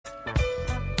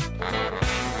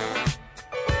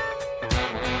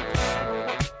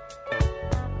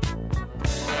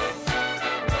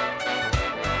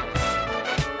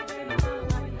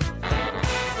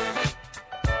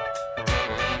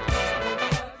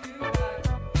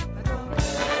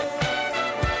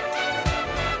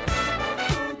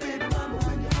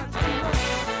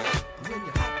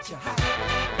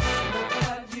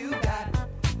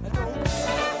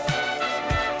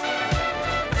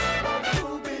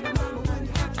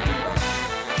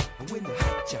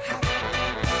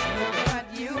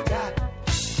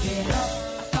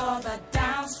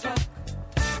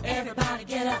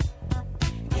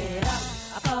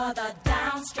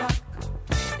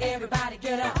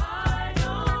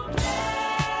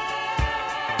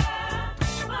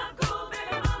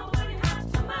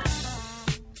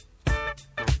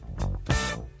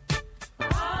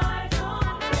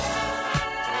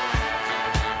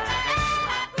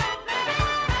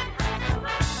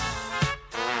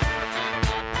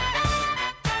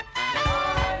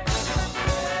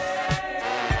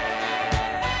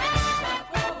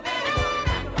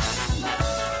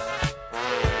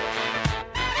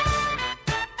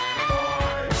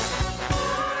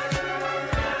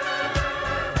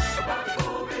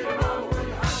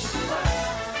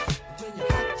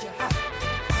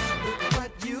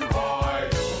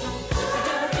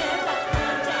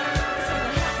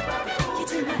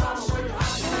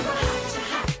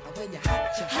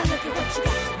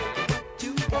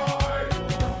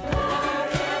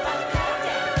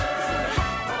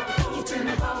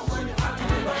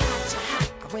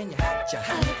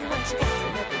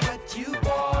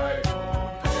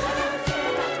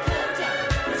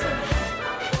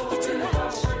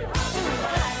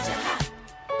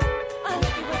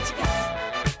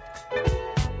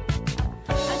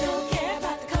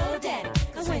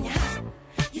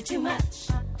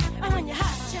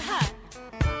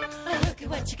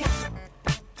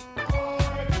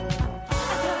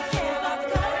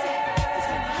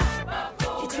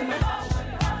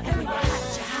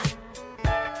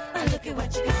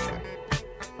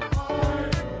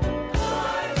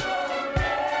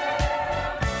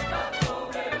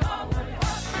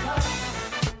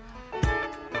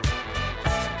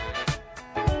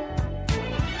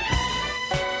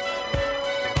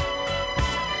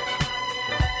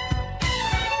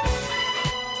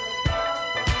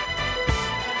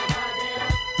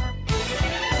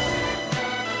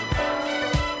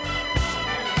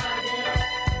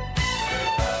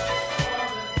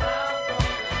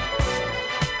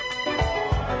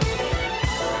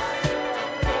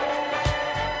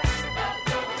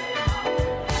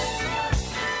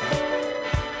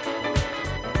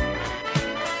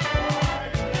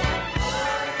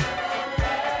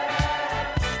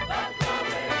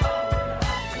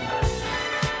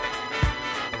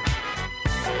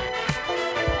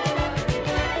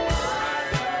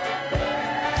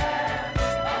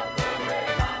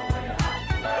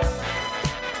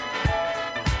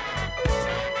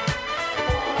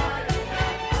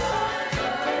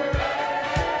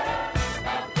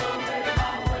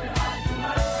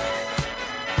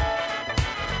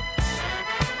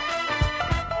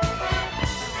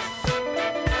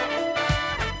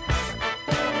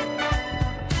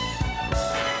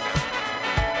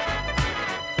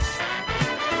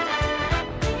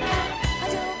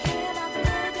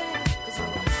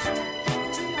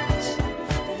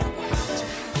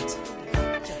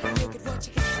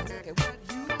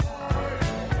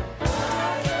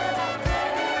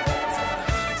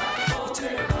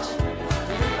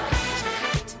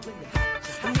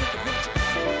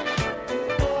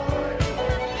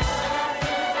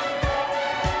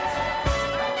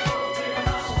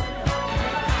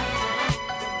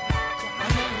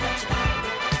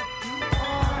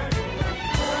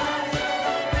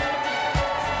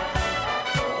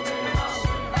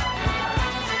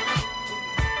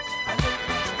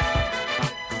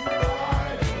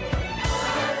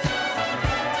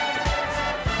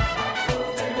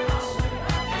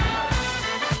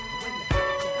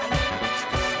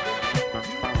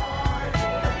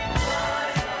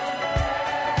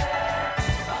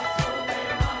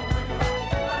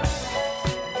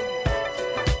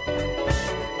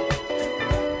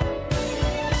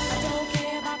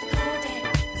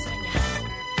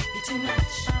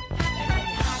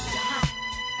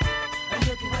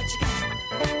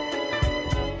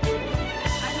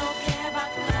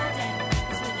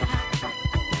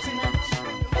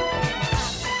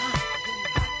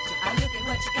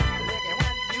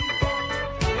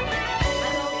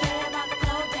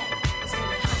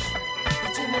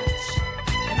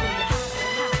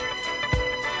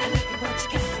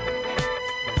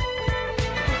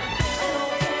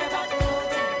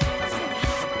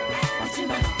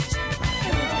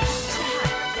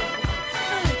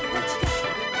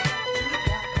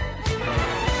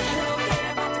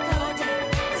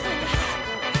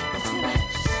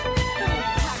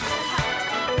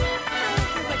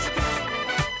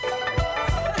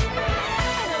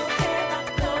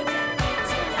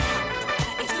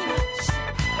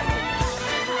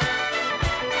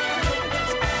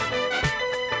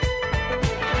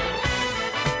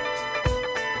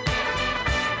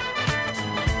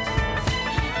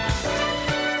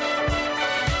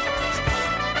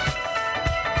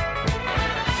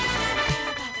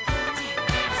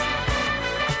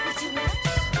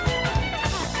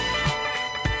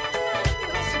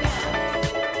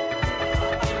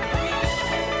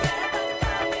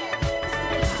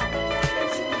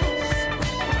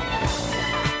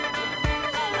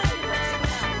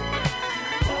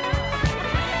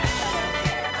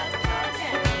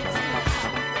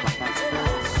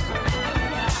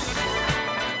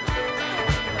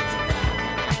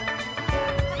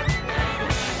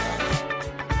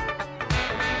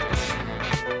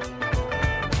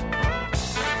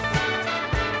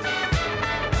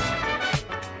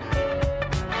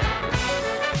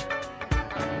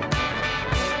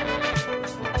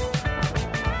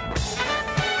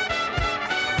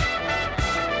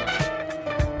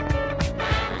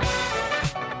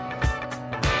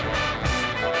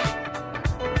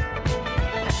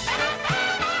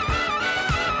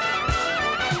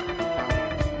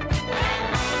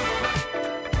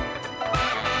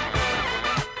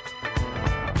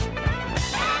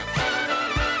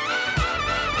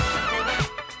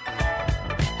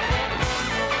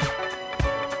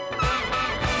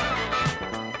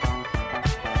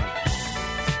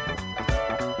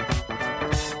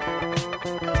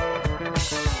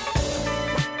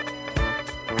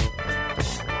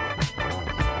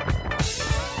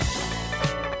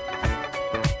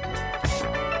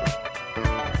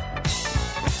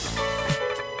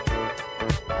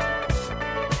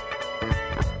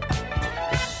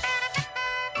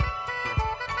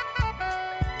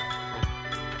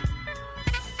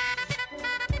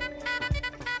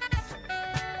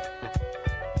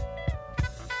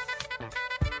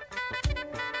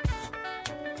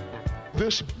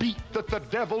This beat that the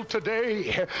devil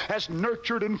today has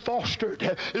nurtured and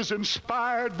fostered is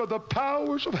inspired by the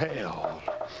powers of hell.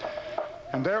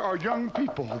 And there are young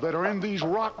people that are in these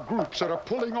rock groups that are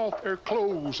pulling off their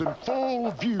clothes in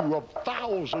full view of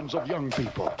thousands of young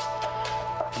people.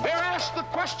 They're asked the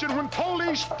question when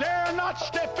police dare not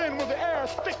step in with the air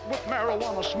thick with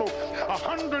marijuana smoke.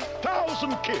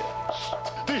 100,000 kids.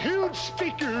 The huge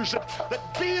speakers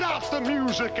that beat out the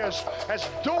music as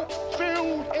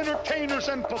dope-filled entertainers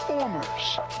and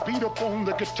performers beat upon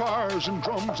the guitars and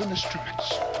drums and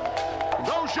instruments.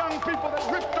 Those young people that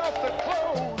ripped off their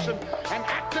clothes and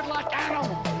acted like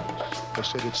animals. They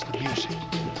said it's the music.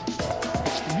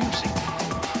 It's the music.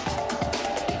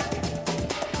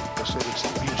 They said it's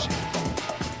the music.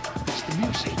 It's the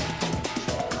music.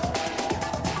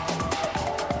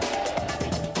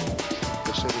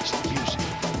 They said it's the music.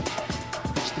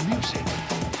 It's the music.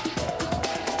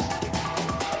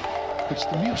 It's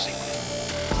the music.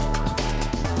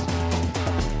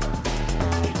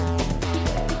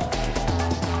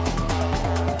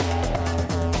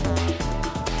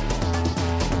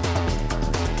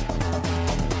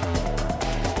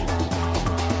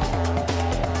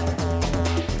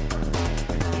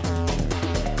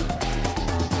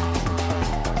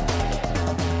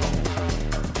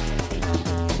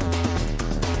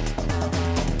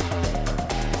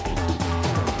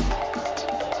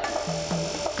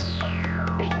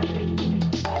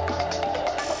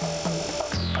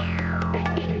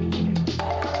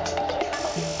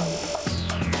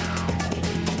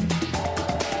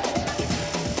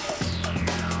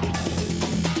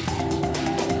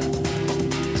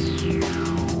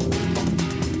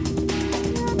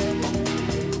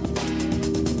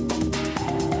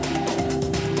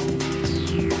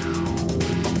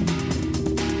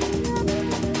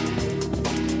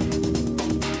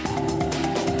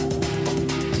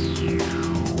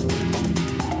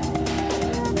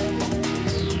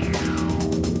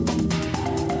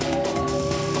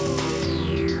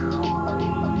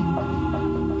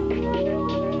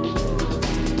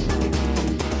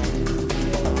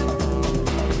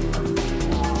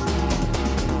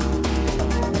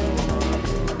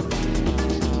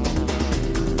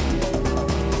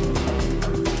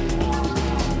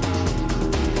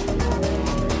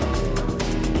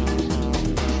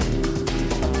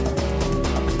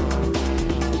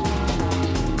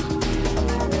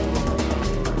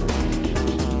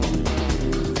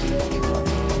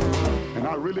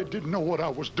 Didn't know what I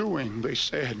was doing, they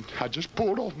said. I just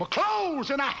pulled off my clothes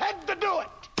and I had to do it.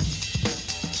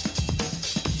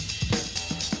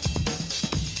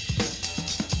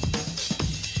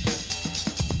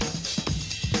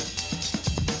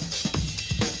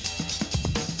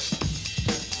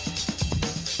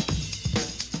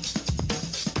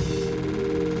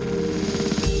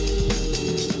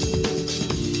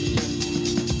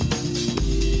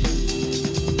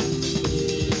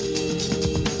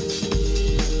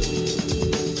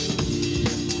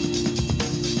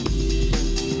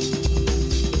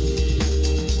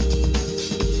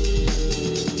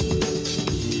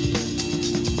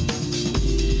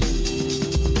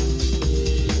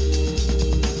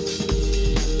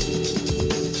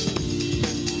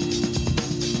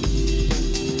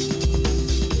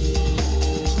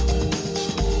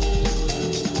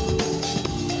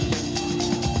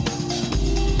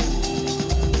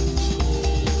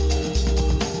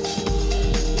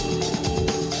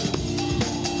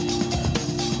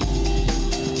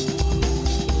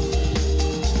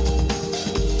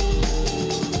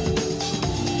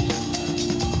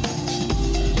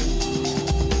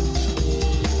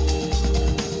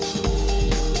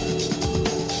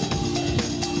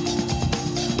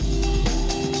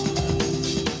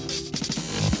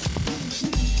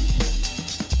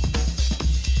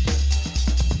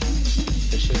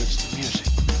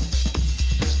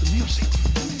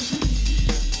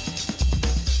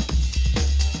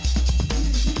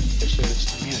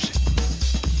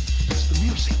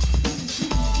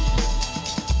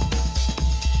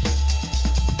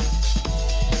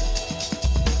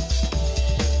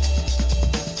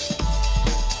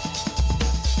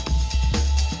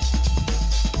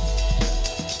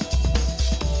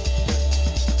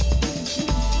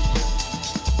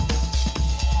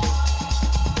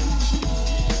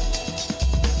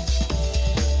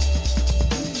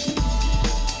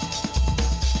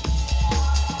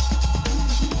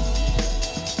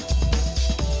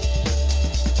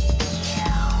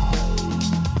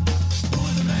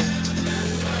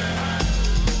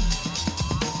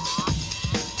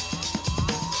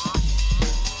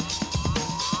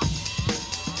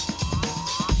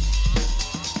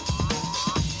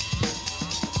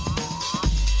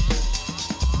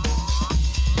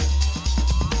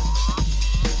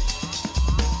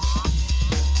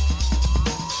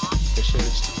 said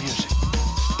it's the music.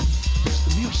 It's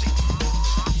the music.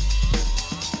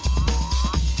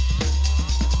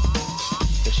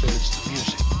 They said it's the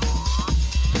music.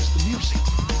 It's the music.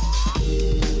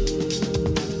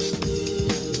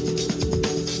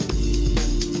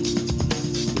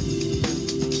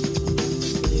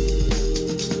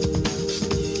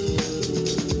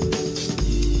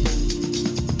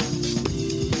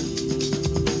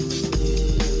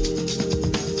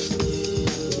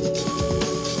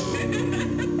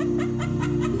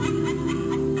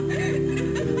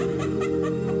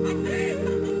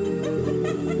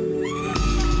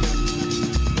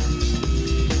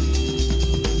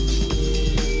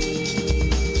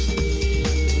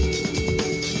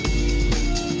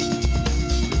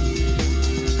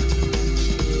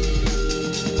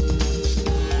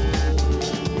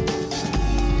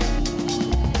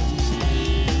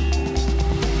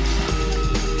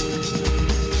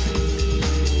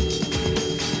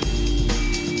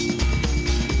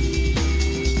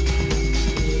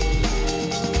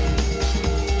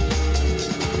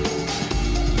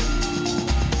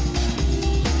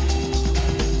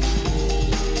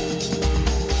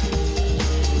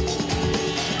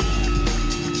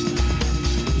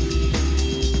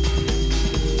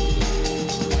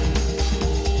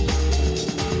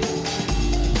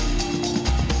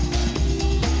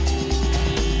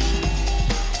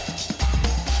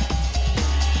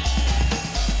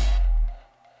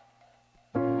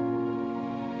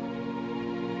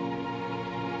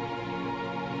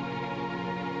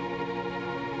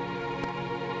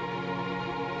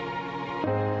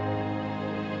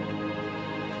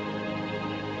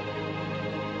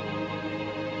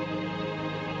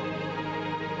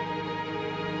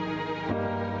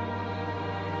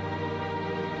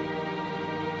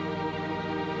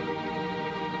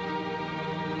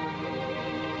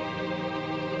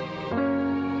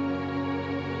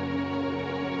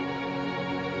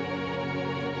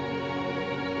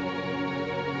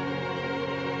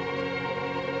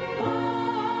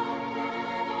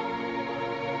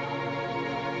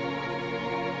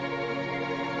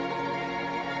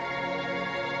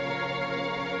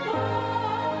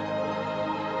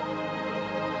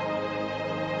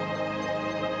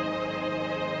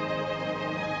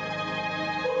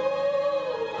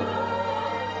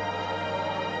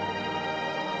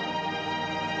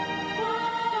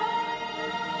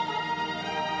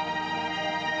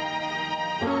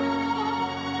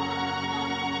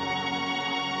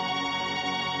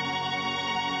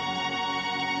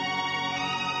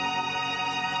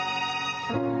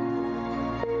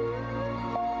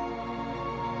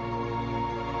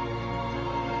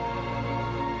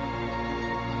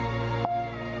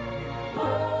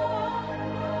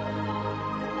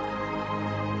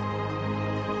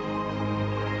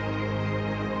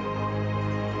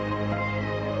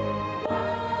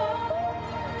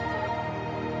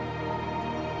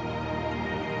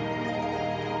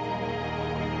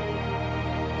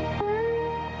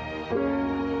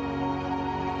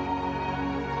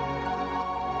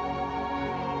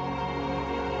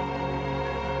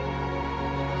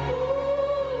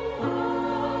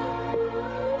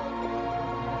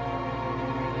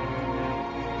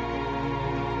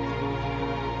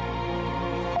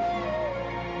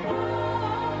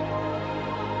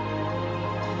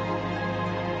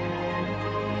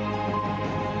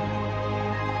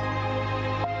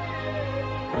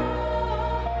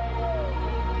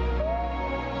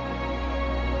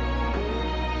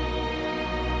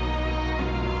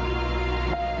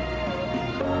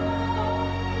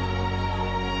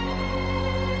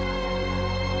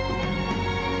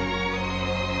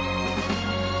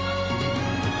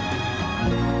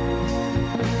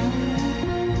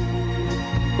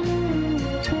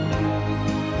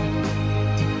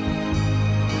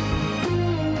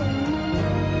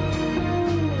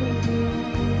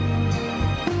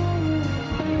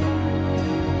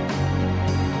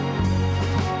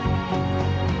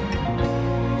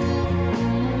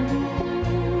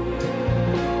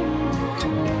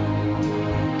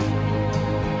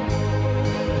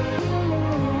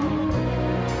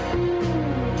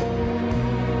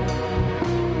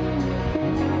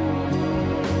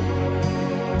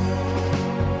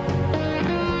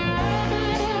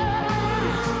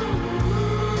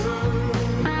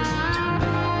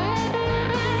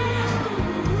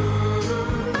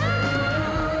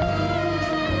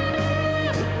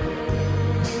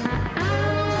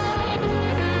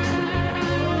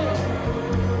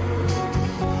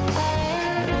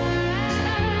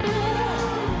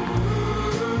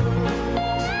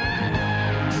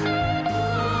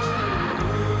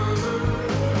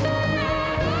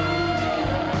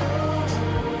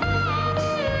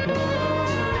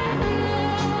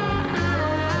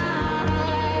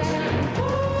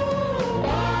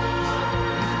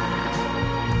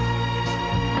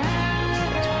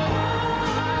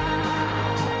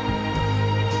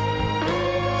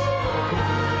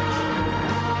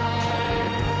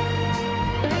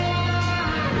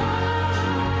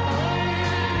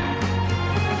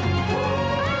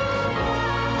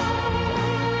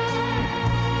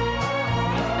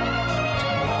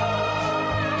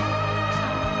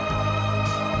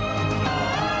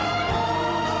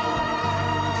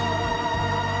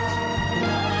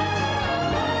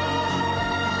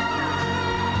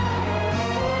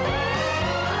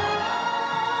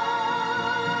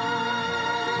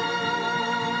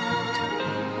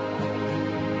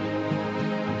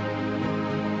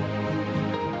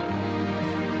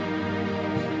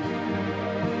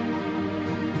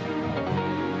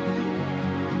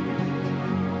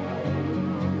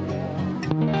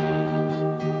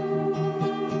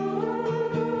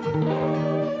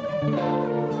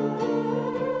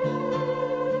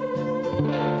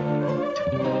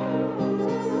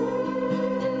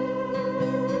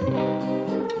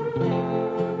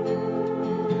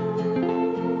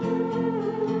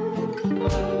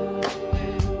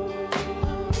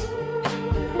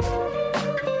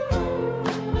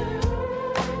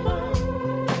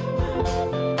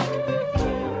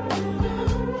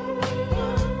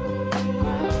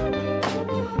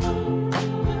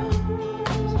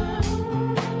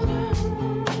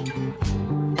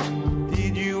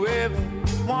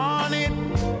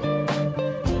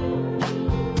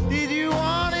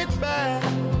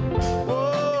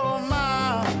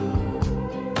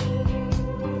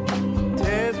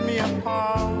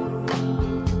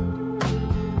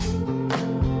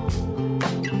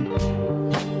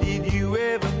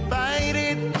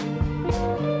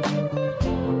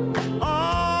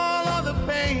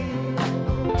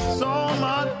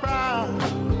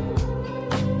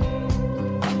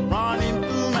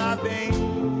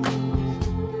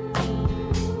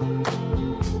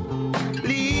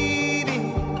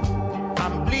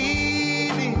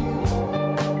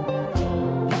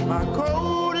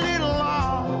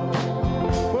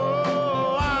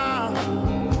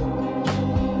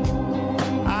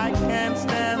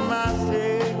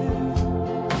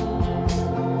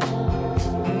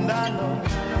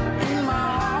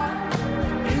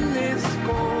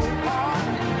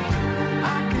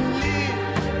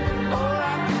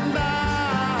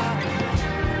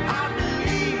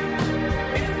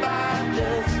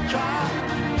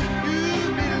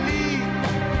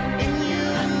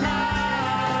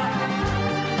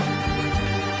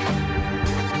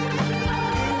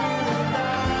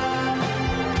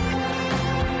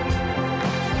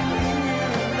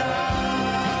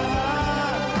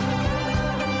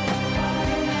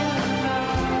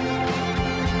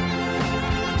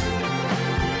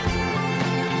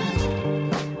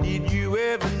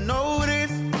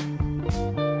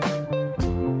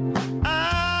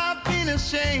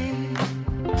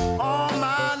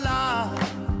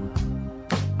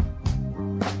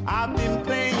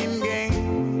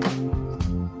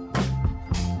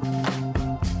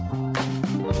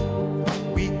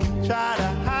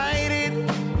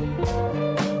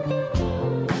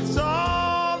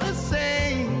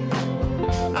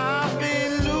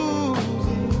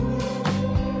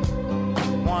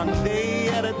 one day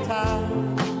at a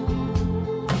time.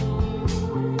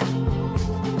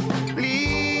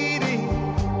 Bleeding,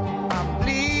 I'm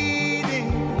bleeding.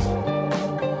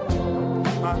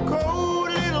 My cold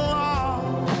little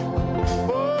arm.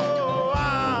 Oh,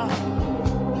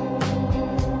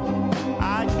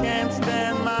 I can't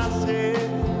stand myself.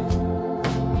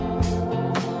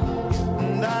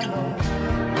 And I know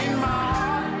in my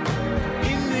heart,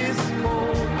 in this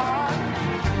cold heart,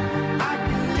 I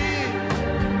can live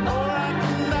or I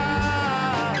can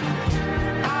die.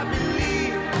 I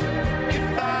believe if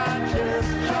I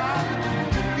just try.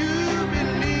 You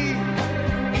believe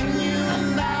in you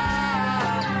and I.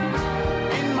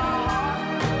 In my heart,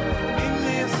 in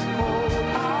this cold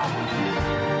heart,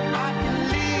 I can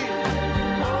live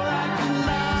or I can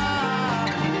die.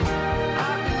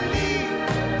 I believe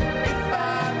if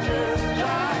I just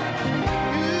try.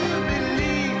 You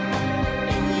believe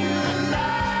in you and I.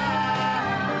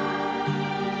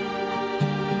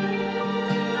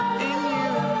 In you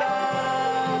and I.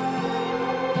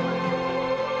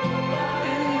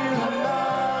 In you and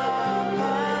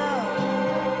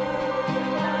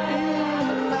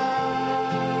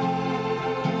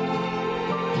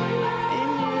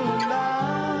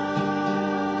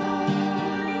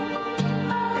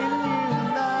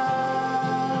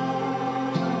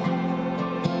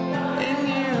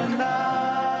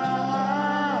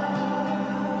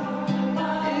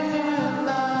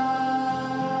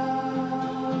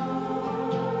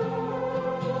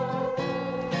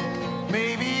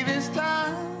maybe this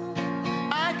time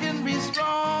I can be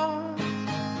strong,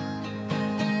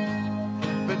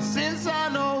 but since I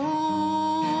know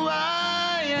who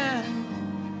I am,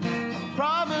 I'm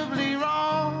probably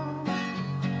wrong.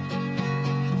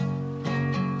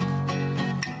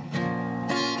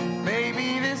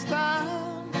 Maybe this time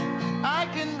I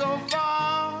can go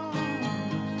far,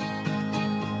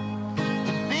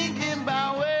 thinking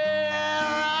about where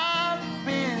I've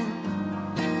been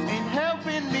ain't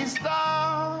helping me start.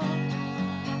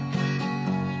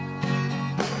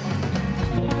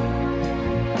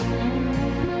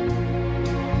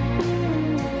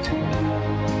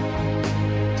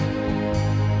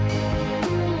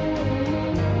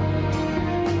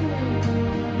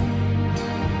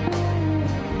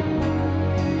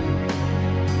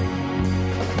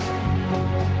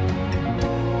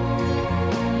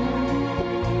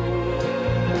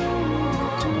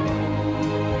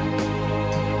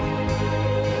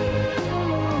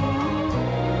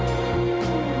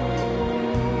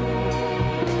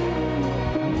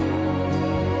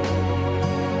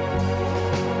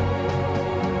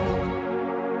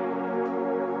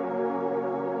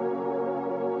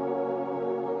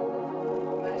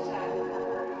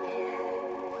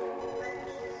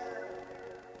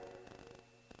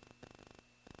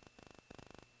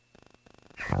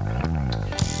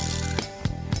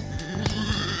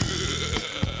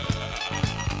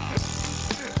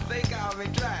 They call me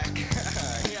Drac.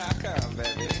 Here I come,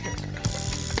 baby.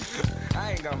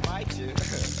 I ain't gonna bite you.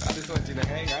 I just want you to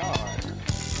hang on.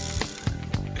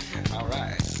 All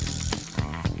right.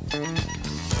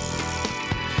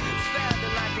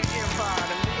 Sounding like an empire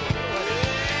to me.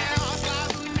 Yeah,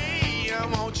 follow me.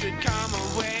 Won't you come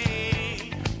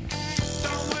away?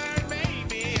 Don't worry,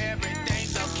 baby.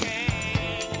 Everything's okay.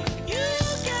 You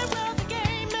can run the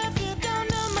game if you don't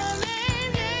know my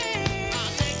name. Yeah.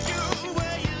 I'll take you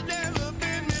where you've never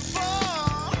been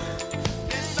before.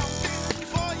 There's something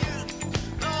for you,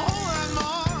 a whole lot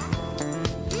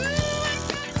more. Ooh.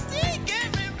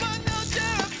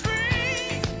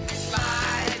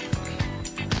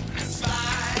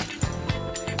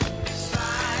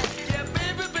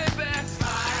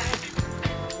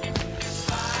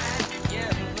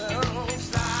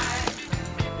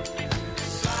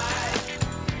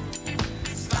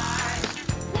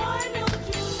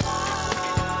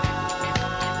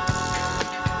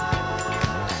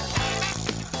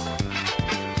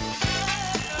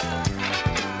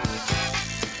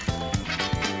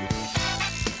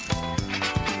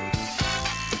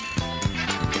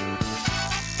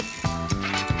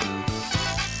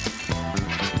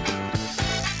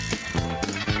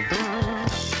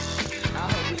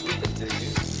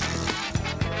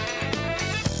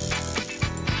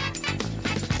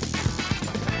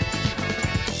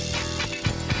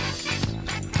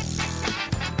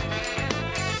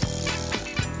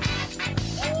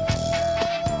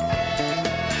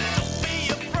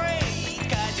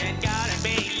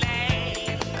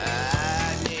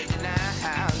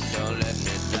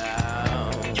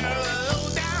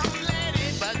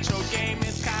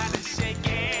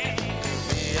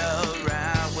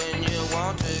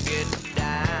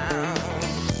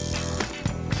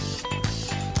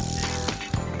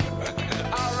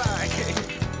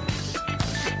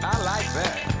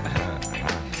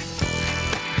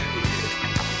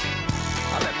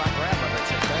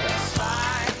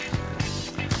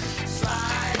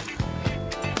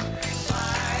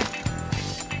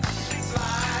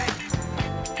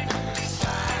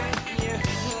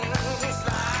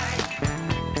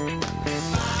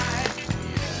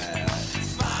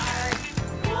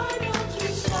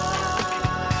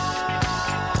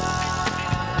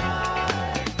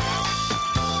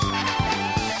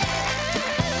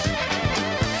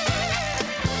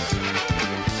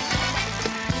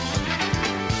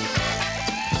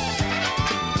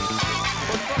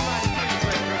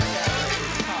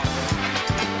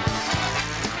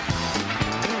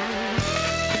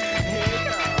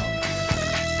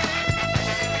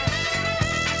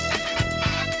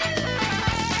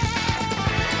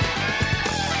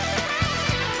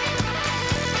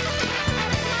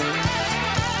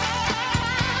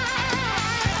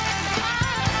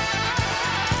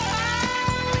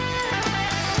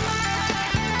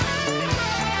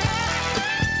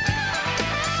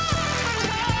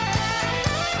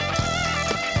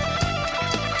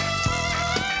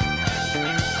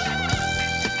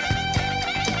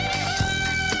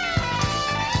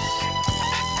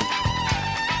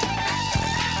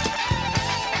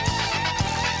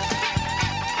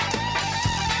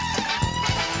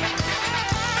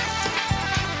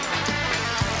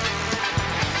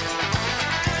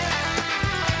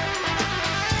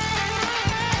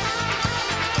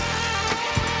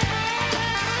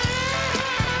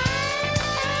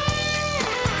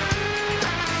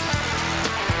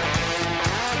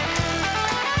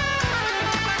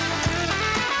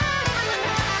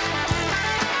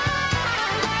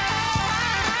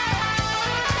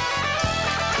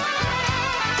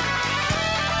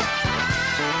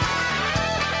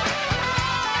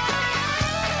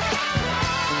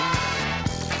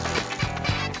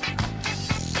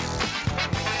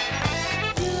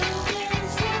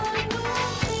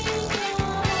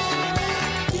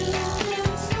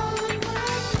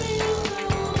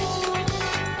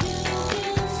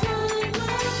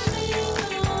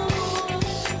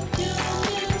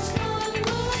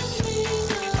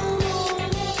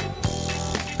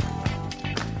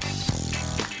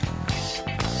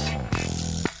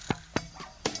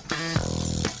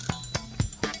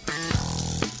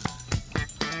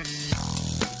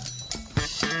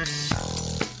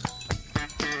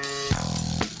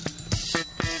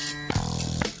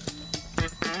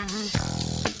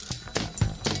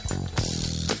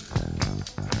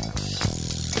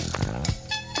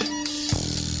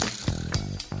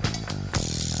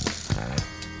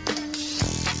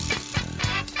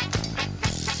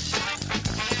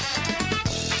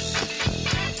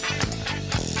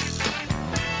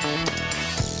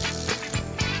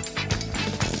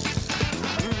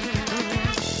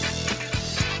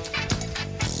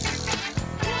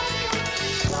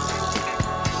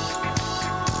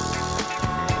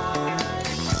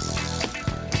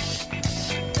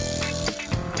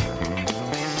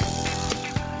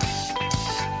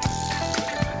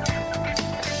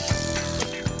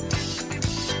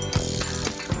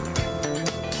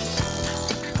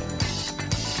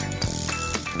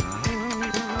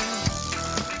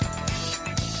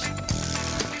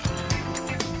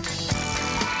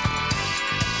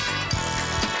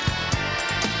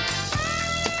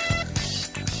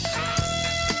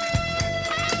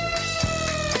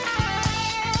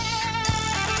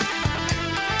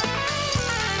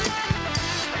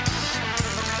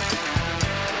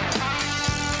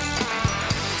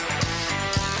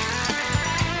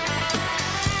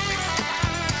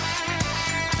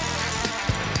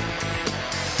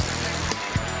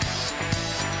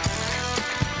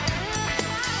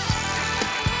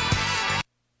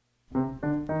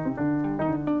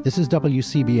 This is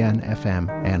WCBN FM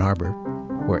Ann Arbor.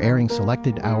 We're airing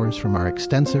selected hours from our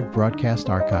extensive broadcast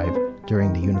archive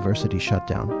during the university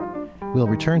shutdown. We'll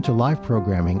return to live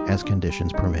programming as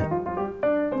conditions permit.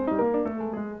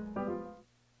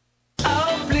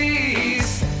 Oh,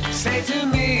 please, say to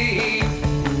me,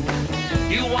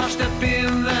 you washed up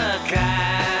in the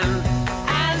can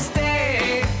and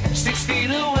stayed 6 feet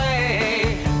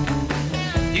away.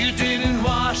 You didn't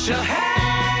wash your hands.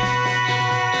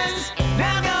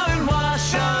 Now go and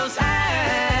wash those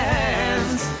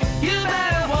hands. You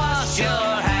better wash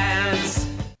your hands.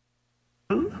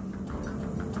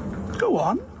 Go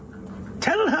on.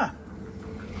 Tell her.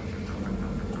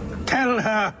 Tell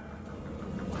her.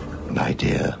 My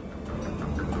dear,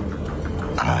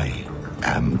 I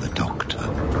am the doctor.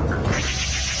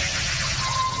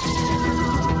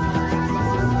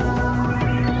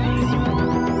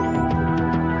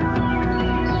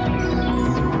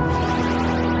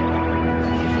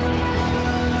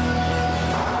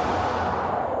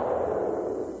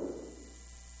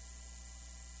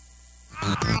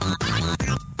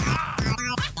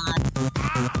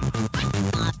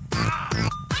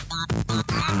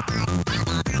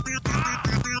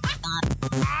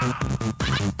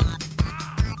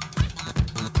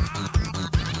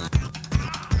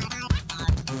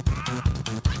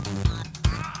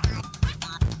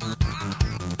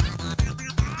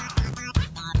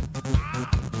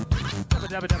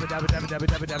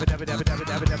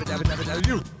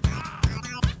 You.